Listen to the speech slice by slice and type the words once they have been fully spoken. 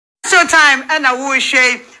Showtime and a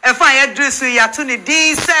woodshe, a fire dress ya to the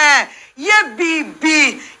D, sir. Ye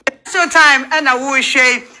be Showtime and a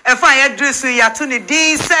woodshe, a fire dress ya to the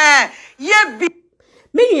D, sir. Ye be.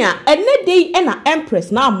 Mania, and that day, and a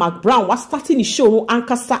Empress now Mcbrown was starting the show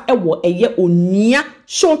Ankasa Ewo a year Onua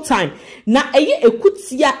Showtime. Na a year a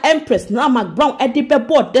kutia Empress now Mcbrown at the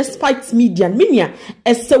board despite media minia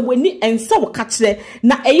as so when and so catch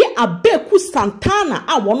na a year a beku Santana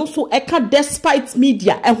I want also eka despite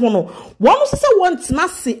media and one also wants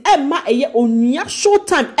nasi Emma a year Onua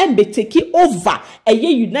Showtime and be taking over a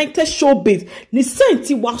year United Showbiz ni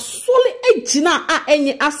senti was solely a jina a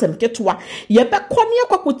any asem ketwa ye be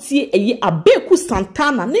kwakutie eye abeku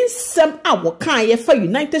Santana ninsem awokan ye fa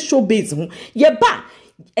United Showbiz hu ye ba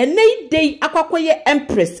ene day akwakoye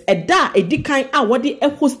Empress eda edikan a wode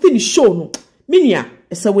hosting show no minia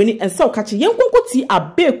esaweni ensa okache yenkonkoti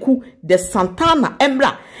abeku de Santana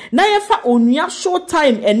emra na ye fa Onua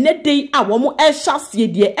Showtime ene day a wo mo ehyasie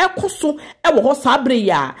de ekoso e wo ho sabre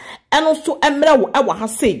ya eno so emra wo e wo ha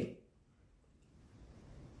sei.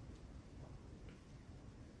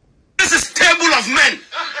 This is table of men.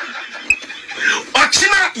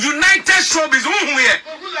 Ochina United Showbiz here.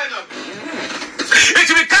 It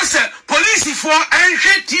will cast police for NG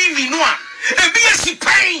TV Noah. A BSC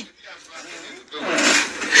pain.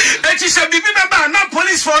 It is a baby member, not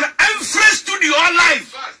police for every studio all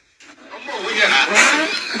live.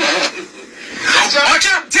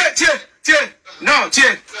 No,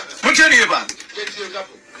 what you need about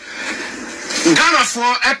Ghana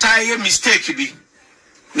for a tie mistake be.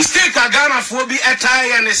 Mistake a Ghana for be a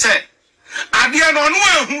tie and they say, Adia no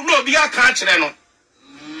who no be a catch no.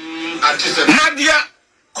 Nadia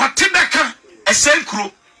Kotibeka, a same crew.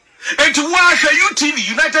 And to watch a UTV,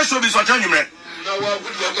 United Showbiz or Johnny Man.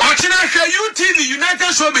 Ochina UTV,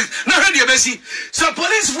 United Showbiz. Now, how do you see? So,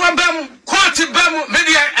 police for Bam, Quanti Bam,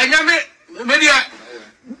 media, and Yame, media,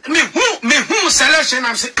 me who selection.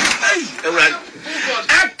 I'm saying, hey, right.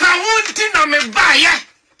 I can't buy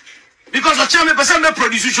because of Chame person the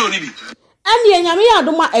producer ni bi. Ani enyame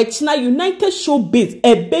adoma echina United Showbiz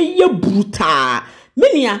ebeye brutal.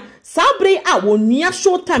 Minia sabre a Onua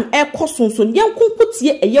Showtime ekosonso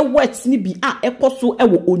yenkonkotie eye words ni bi a ekoso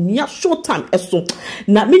ewo Onua Showtime eso.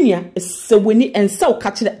 Na minia seweni ensa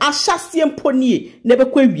okachire ahyase mponie na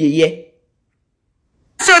bekwa wieye.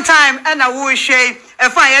 Showtime and a woodshe, a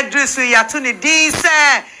fire dress ya to the D,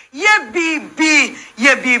 sir. Ye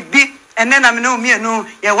be. And then I'm no me no,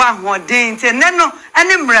 ye want more dainty, and then no,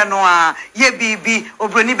 and in Branoa, ye be,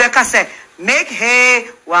 Obroni Becca said, make hay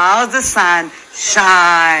while the sun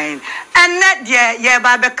shine. And that ye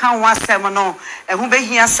Baba can one seminal, and who be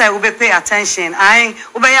here say, who be pay attention, I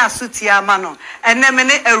obey a sutia mano, and then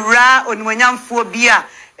a ra on when young for beer,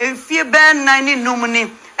 and fear ban 90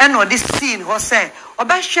 numini, and no this scene, who say, or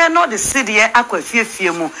by share not the city, aqua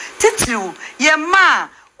fear mo, titu, ye ma,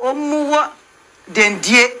 or more. Den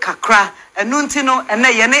die kakra enuntino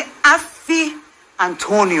ene yene afi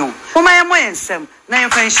Antonio oma ye moyensem na ye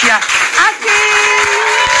fanhia afi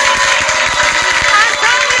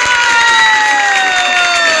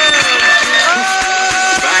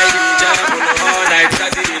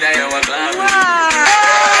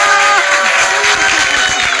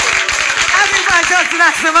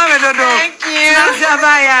Thank you.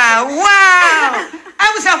 Wow.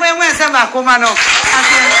 I was away when some Akumano.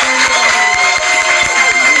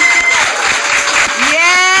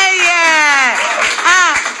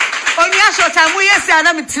 Onua Showtime we yes and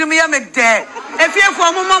I'm trim ya me there. If you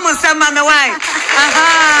for mama some man why.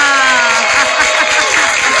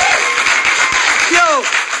 Yo,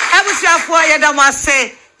 I was ya for ya da ma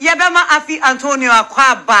say, ya be ma afi Antonio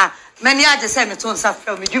akwa ba. Many aje say me ton sa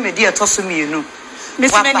film me dwuma di etoso me nu.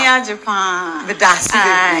 Miss many aje pa. Me da se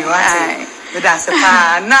be what? Me da se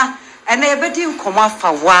pa na ene e bedi nkoma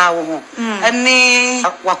fa wa wo. Ene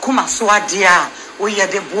wakoma so ade a we ye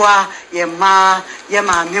de boa ye ma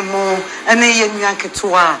memo ene ye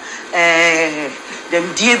nyanketo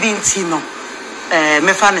dem die bi ntino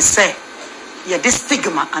me fa ne say ye de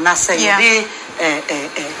stigma ana say ye de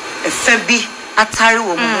fa bi atare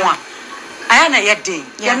wo mo a aya na ye de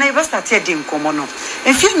ye na be start ye de nkomo no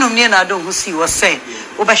enfi no me na do hu si wo say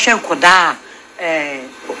wo be hwe nkoda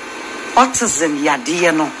autism ya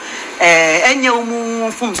de no enye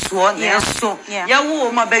umu fum so na so ya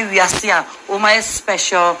wo ma ba wiase a o ma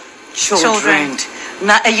special children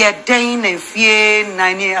na eye den na fie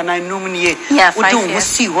nine ananum nie wo do wo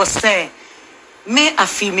si wo say me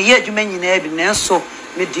afi me ye adwuma nyina bi na so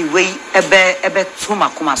me di wei ebe to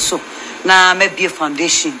makoma so na me bie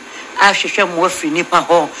foundation a hwehwe mo afri nipa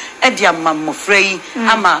ho e dia mamofra yi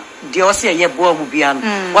ama de o se ye bo mu bia no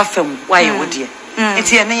wa fam wa ye wo de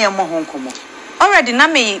Enti ene ye mo ho nkomo. Already na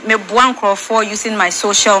me bua for using my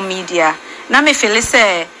social media. Na me feel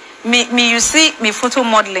say me you see me photo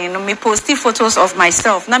modeling, me posting photos of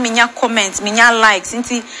myself. Na me nya comments, me nya likes.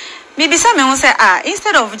 Inti me bisa me won say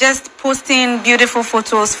instead of just posting beautiful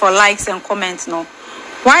photos for likes and comments, no.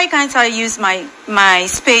 Why can't I use my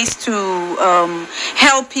space to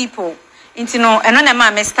help people? Inti no eno na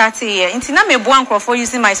ma me start here. Inti na me bua for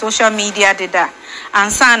using my social media dida.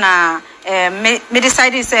 Ansana me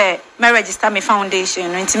decided say me register my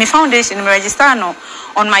foundation. Inti my foundation me register no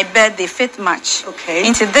on my birthday 5th March. Okay.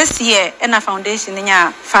 Into this year and a foundation in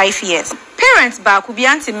 5 years. Parents back will be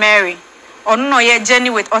Auntie Mary. Or no ye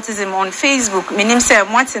journey with autism on Facebook. Me name say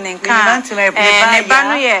Martin and Can.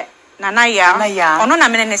 Nana ya. Or no na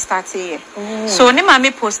me start here. So ni ma me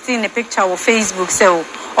posting a picture on Facebook say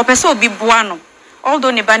o person be buano. Although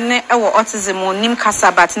ne bane e wo autism on nim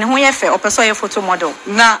kasa but ne ho ye fe o person ye photo model.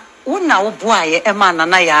 Na una wo boa ye e ma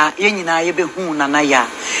nana ya ye nyina ye be hu nana ya.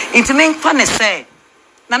 Inti me nfa ne say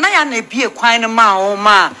nana ya na bie kwan ma o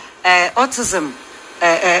ma autism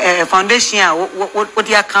foundation what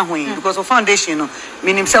you can win because of foundation no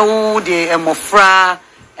meaning say wo de mofra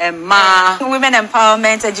ma women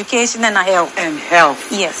empowerment, education and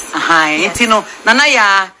health. Yes. Inti no nana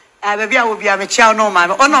ya baby I will be a child no ma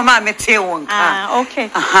no ma me te won kan. Okay.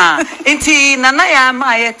 Inti nana ya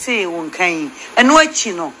ma ye te won kan eno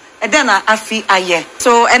achi no e de na afi aye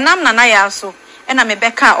so enam nana ya so na me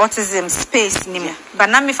beka autism space nim but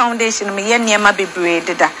na me foundation me ye niema bebre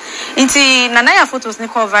deda nti nana ya photos ni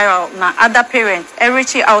call viral na other parents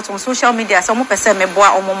reach out on social media so mo pese me boa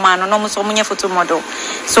omo ma no mo so mo nye photo model.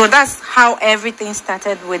 So that's how everything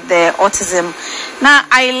started with the autism. Now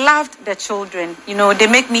I loved the children, you know, they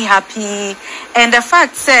make me happy, and the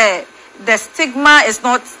fact say the stigma is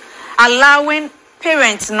not allowing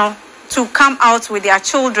parents to come out with their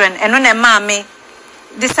children, and when a mommy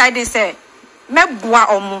decided say me boa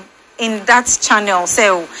omo in that channel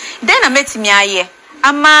so then I met me aye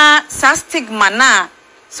ama sa stigma na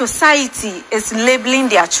society is labeling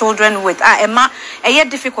their children with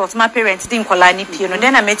difficult my parents didn't call any piano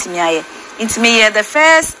then I met me aye into me the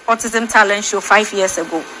first autism talent show 5 years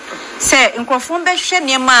ago say nkrofon be hwe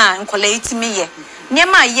niema nkola itimi ye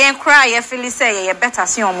niema ye cry ye feel say ye better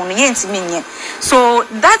see omo no ye ntimi nye so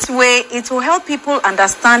that way it will help people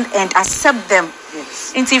understand and accept them.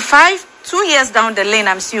 Yes. Into 2 years down the lane,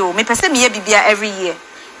 I'm still me person me bibia every year.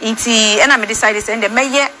 And I decided to end the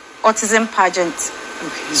May autism pageant.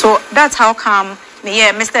 Okay. So that's how come me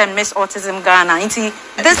Mr. and Miss Autism Ghana.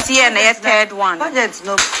 This year na ye third one. Pageant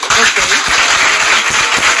no. Okay.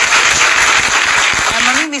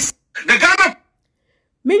 The Ghana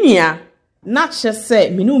Minia na chese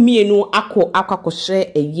minu mienu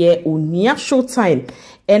akwakohwe eye Onua Showtime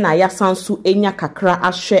na ya sansu enya kakra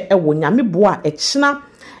ahwe ewo nyame boa echina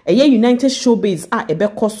eye United Showbiz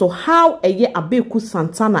ebeko so how eye Abeku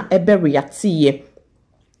Santana ebe reactie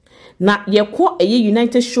na yekwo eye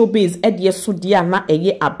United Showbiz edie so dia na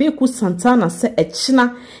eye Abeku Santana se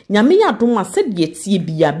echina nyame ya doma se die tie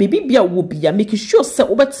bia bebi bia wo bia make sure se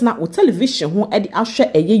obetena o television ho edi ahwe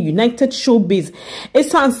eye United Showbiz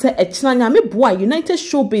esan se echina nyame boa United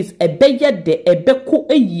Showbiz ebeye de ebeko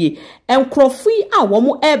eye enkrofui a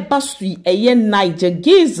womo eba sui eye Niger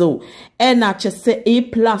Gizo na chese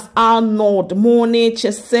A+ Arnold Money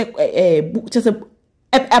chese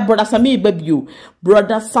brother Sami baby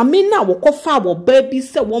brother Sami na wokofa wo baby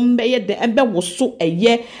se wo mbeye de embe wo so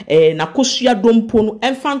eye na kosua dompo no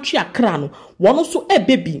emfantwe akra no wono so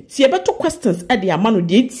baby tie beto questions e de amano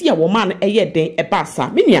de tie wo man eye den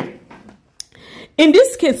ebasa minia. In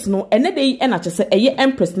this case no enede na chese eye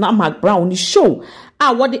Empress na Mcbrown ni show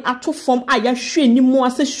what the ato form ya hwe ni mu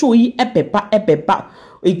ase show yi ebeba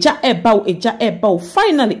eja eba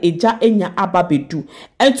finally eja enya ababedu.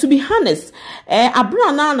 And to be honest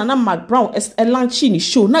abra na Mcbrown is a launch ni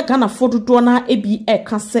show na Ghana fododo na ebi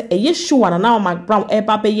ka se eye show na Mcbrown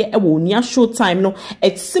eba beye e wo Onua Showtime no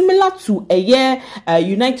it's similar to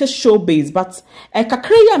United Showbiz but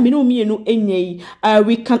kakra ya minu enye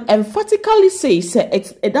we can emphatically say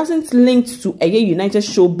it doesn't link to United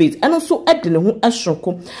Showbiz and also edene ho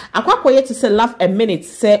esronko akwakoye to say laugh a minute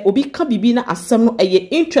say obi ka bibi na asem no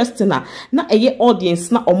interesting na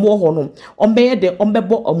audience na omo ho no ombeye de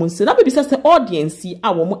ombebo omunse na bebi say audience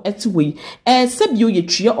a womo etiwe sebio ye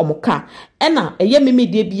tue omoka ena meme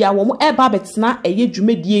de bia womo eba betena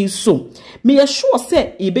dwumadie so me ye sure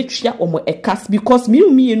say e betwia omo ekas because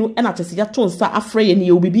mienu ena tese ya tonsa afre ye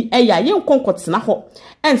ne obibi ye nkonkotena ho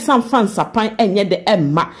ensam fansa pan enye de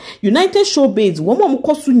emma United Showbiz womo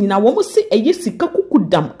mkosu nyina womo si sika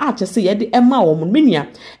kukudam a tese ye de emma womo menua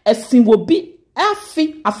esin wobi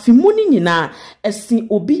afimuni nyina esi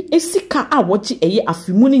obi esika a wochi eye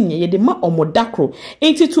afimuni nye de ma omodakro.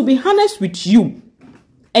 Enti to be honest with you,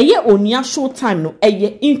 eye Onua Showtime no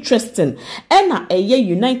eye interesting ena eye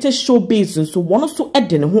United Showbiz so one so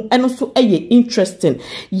edene ho eno so eye interesting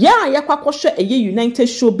ya yakwakwohwe eye United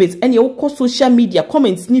Showbiz ene wo social media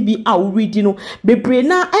comments ni bi a wo read no bebre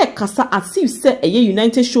na kasa asif se eye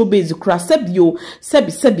United Showbiz kura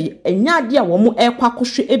sebi enya ade a wo mo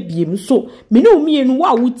kwakwohwe ebiem so me ne omienu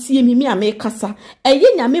wa wotie mi a me kasa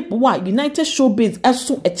eye nyame bo a United Showbiz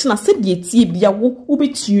eso ekina se de tie bia wo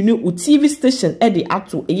betune o TV station e de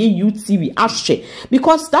ato eye UTV ashe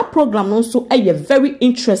because that program also eye very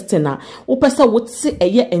interesting na wo pesa wo se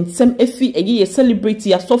eye ensem efi eye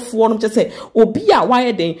celebrity asofo no say obi a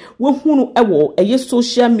waye den we hunu ewo eye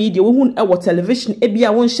social media we hunu ewo television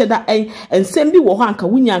ebia won sheda ensem bi wo ho anka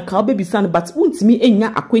wunya anka obebisa no but untimi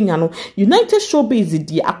enya akwenya no United Showbiz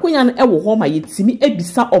di akwenya no ewo ho ma yetimi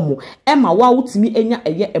ebisa omo ema wa utimi enya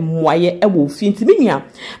eye emwaye ewo fi ntimi nya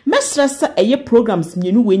mesresa eye programs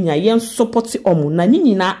mienu wenya yen support omo na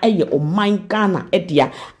nyina eye oman Ghana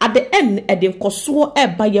edia at the end eden koso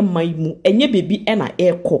eba ye maimu enye bebi ena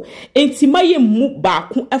eko enti maye mu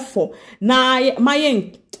baako efo na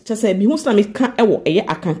maye chese mi hu sa me ka ewo eye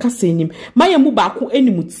akanka senim maye mu baako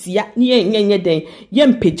animutia ne yenye den ye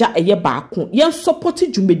mpagya eye baako ye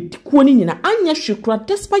support dwumadikuo ni nyina anya hwekura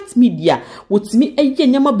despite media wotimi eye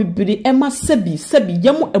nyama bibiri ema sebi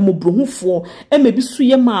yemu emobrohufo emebi su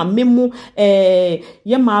ye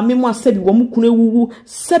maamemu asebi wo mukunu ewuwu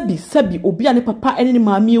sebi obi ane papa ene ne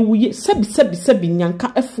maame ewuye sebi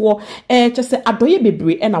nyanka efo chese adoye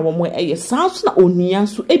bibiri ena wo mo eye sanso na Onua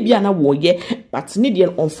so ebia na wo ye but ne de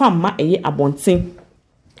famma eye abonten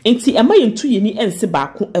enti ema yentu yeni ense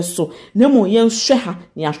baako eso na mo yen hwe ha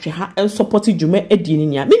ne ahwe ha en support dwuma edi ni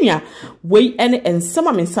nya menia wei ene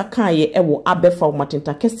ensema mensa kaaye ewo abefa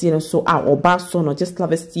matenta kese no so a oba so no just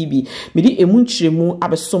love TV medi emunchiremu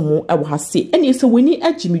abesomo ewo ha se ene ese weni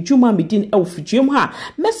agimi dwuma medin ewo fidwem ha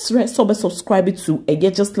mesre so be subscribe to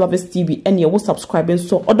ege just love TV ene wo subscribe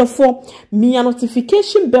so order for me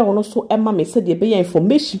notification bell no so ema me se de be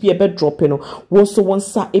information bi e be drop no wo so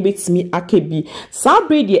wonsa ebetimi akebi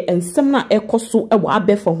sabre ensem na ekoso ewo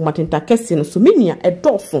abefa matenta kese no so menia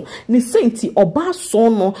edofo ni senti oba so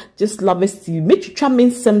no just love TV metwitwa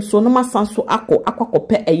mensem so no masanso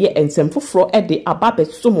akwakope eye ensem foforo ede ababe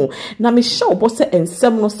somo na me hye obose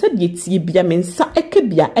ensem no se de tie bia mensa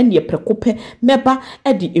ekebia ene prekope meba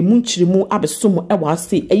ede emunchirimu abesomo ewo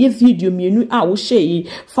ase eye video mienu a wo hye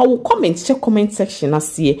fa wo comment section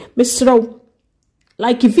ase mesraw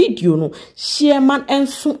like video no share man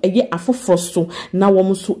enso eye afoforo so na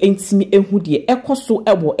wo so entimi ehu de ekoso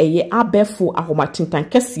ewo eye abefo ahomatentan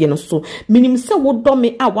kese no so minim se wo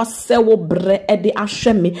dome a wase wo bre ede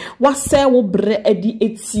ahweme wase wo bre ede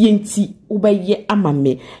etienti ubeye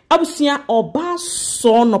amame abusia oba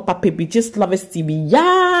so no papa bi just love TV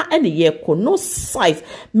ya ene ye ko no size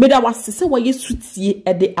meda wase se wo yesutie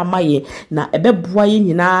ede amaye na ebeboa ye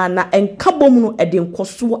nyina na enkabom no ede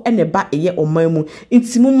nkoso ene ba eye omamu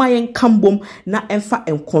intimu mayen kambom na enfa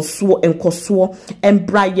enkoso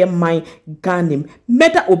embra ye man ganim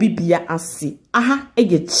meda obibia ase aha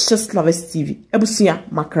eye just love TV ebusia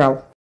makraw